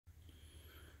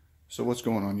So what's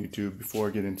going on YouTube? Before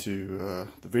I get into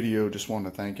the video, just want to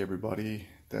thank everybody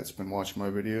that's been watching my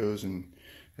videos and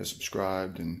has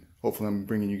subscribed, and hopefully I'm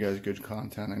bringing you guys good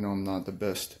content. I know I'm not the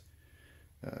best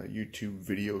YouTube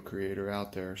video creator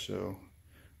out there, so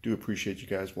do appreciate you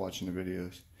guys watching the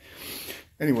videos.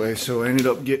 Anyway, so I ended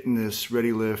up getting this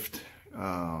Readylift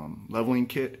leveling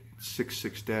kit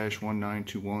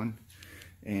 66-1921,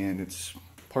 and it's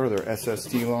part of their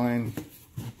SST line.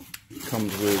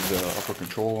 Comes with upper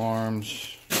control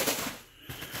arms,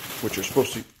 which are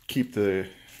supposed to keep the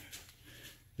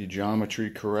geometry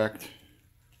correct.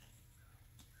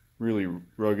 Really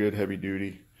rugged, heavy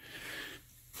duty.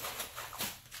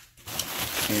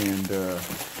 And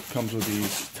comes with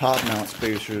these top mount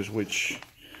spacers, which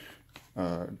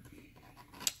I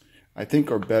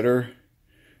think are better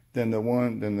than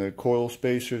the coil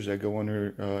spacers that go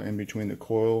under in between the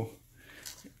coil.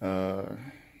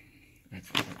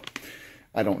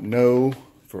 I don't know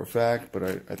for a fact, but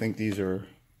I think these are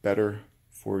better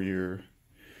for your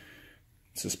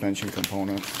suspension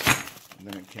components. And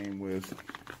then it came with,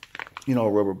 you know,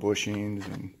 rubber bushings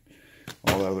and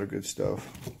all that other good stuff.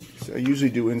 So I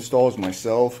usually do installs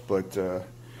myself, but I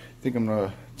think I'm going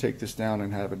to take this down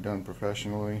and have it done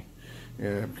professionally.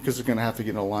 Yeah, because it's going to have to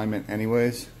get in alignment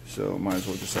anyways, so might as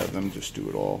well just have them just do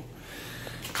it all.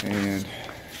 And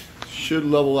should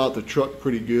level out the truck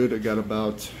pretty good. I got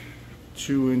about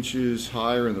 2 inches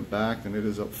higher in the back than it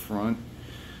is up front.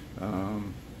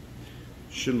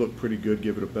 Should look pretty good,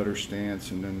 give it a better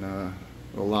stance, and then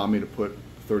allow me to put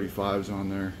 35s on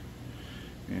there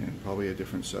and probably a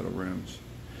different set of rims.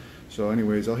 So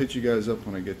anyways, I'll hit you guys up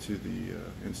when I get to the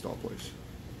install place.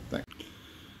 Thanks.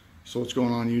 So what's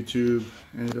going on YouTube?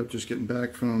 Ended up just getting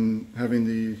back from having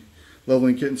the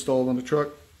leveling kit installed on the truck.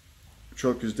 The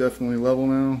truck is definitely level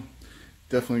now.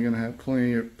 Definitely going to have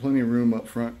plenty of room up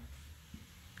front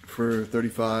for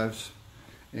 35s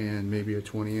and maybe a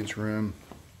 20-inch rim.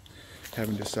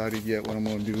 Haven't decided yet what I'm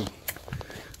going to do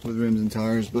with rims and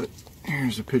tires, but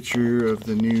here's a picture of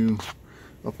the new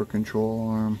upper control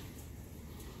arm,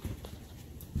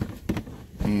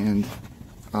 and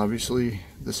obviously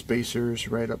the spacers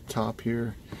right up top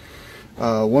here.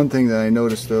 One thing that I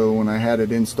noticed though when I had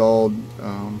it installed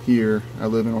here, I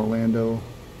live in Orlando,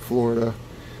 Florida,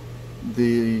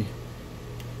 the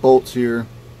bolts here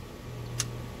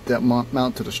that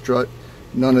mount to the strut,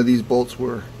 none of these bolts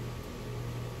were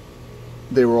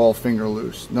all finger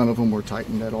loose. None of them were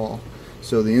tightened at all.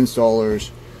 So the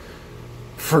installers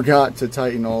forgot to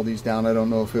tighten all these down. I don't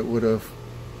know if it would have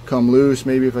come loose,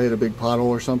 maybe if I hit a big pothole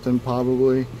or something,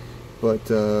 probably, but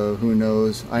who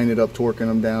knows. I ended up torquing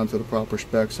them down to the proper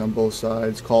specs on both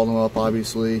sides, called them up,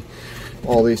 obviously.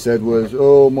 All they said was,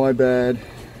 oh, my bad,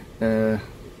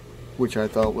 which I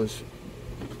thought was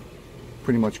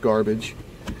pretty much garbage.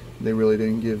 They really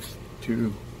didn't give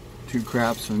two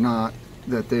craps or not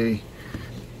that they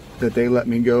let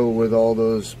me go with all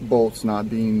those bolts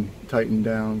not being tightened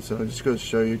down. So it just goes to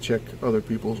show you, check other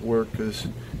people's work, because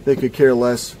they could care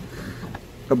less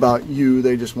about you.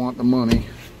 They just want the money.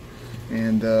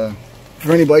 And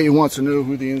for anybody who wants to know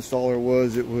who the installer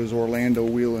was, it was Orlando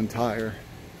Wheel and Tire.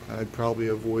 I'd probably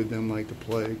avoid them like the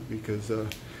plague, because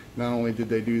not only did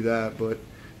they do that, but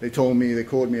they quoted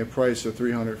me a price of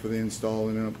 $300 for the install,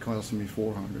 and it ended up costing me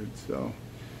 $400. So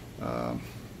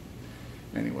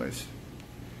anyways,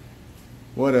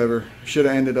 whatever. Should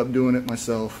have ended up doing it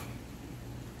myself.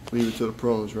 Leave it to the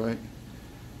pros, right?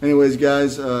 Anyways,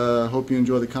 guys, hope you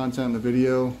enjoy the content in the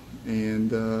video.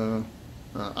 And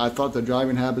I thought the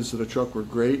driving habits of the truck were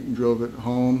great and drove it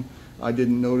home. I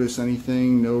didn't notice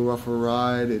anything, no rougher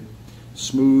ride. It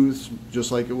smooth,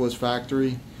 just like it was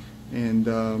factory. And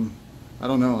I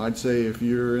don't know, I'd say if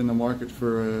you're in the market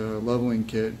for a leveling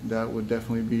kit, that would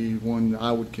definitely be one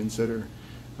I would consider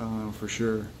for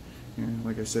sure. And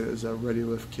like I said, it's a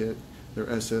Readylift kit,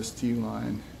 their SST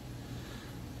line.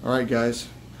 Alright guys,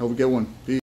 have a good one. Peace.